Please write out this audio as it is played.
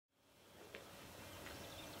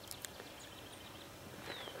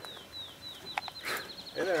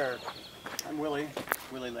I'm Willi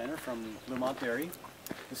Lehner from Blue Mount Dairy.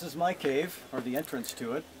 This is my cave, or the entrance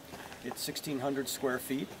to it. It's 1,600 square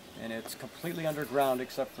feet, and it's completely underground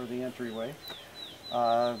except for the entryway.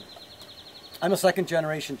 I'm a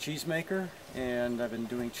second-generation cheesemaker, and I've been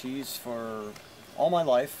doing cheese for all my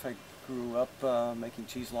life. I grew up making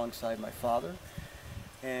cheese alongside my father,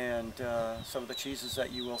 and some of the cheeses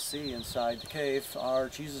that you will see inside the cave are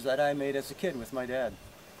cheeses that I made as a kid with my dad.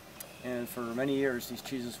 And for many years these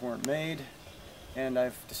cheeses weren't made, and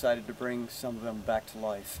I've decided to bring some of them back to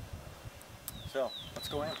life. So, let's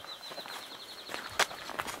go in.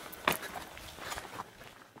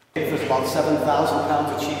 There's about 7,000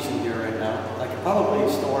 pounds of cheese in here right now. I could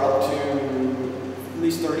probably store up to at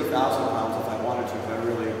least 30,000 pounds if I wanted to, if I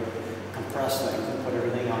really compress things and put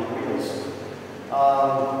everything on wheels.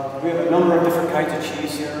 We have a number of different kinds of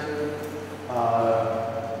cheese here.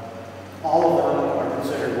 All of them are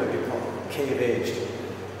considered what you call cave-aged.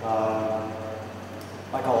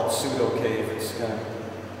 I call it pseudo-cave. It's kind of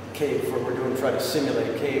cave where we're try to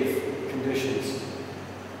simulate cave conditions.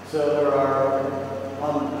 So there are,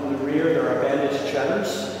 on the rear, there are bandaged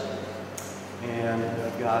cheddars, and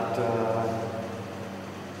I've got a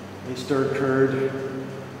stirred curd,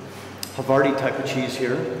 Havarti type of cheese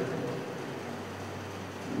here.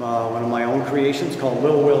 One of my own creations called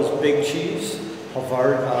Little Will's Big Cheese,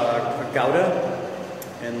 Gouda,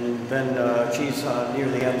 and then cheese near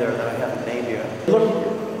the end there that I haven't named yet. They look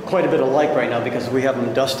quite a bit alike right now because we have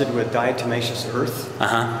them dusted with diatomaceous earth,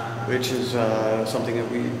 which is something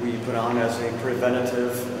that we put on as a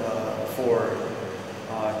preventative for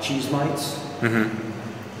cheese mites,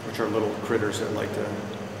 which are little critters that like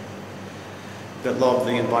that love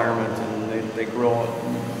the environment, and they grow.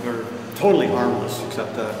 They're totally harmless,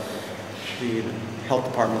 except the health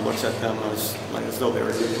department looks at them as though they're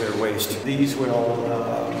nuclear waste. These will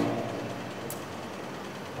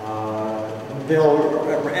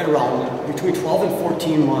they'll at around between 12 and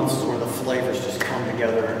 14 months is where the flavors just come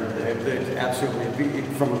together, and they absolutely,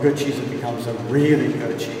 from a good cheese it becomes a really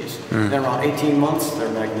good cheese. Then around 18 months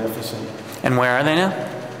they're magnificent. And where are they now?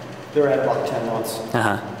 They're at about 10 months.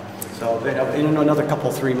 So in another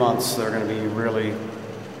couple, 3 months they're going to be really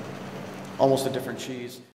almost a different cheese.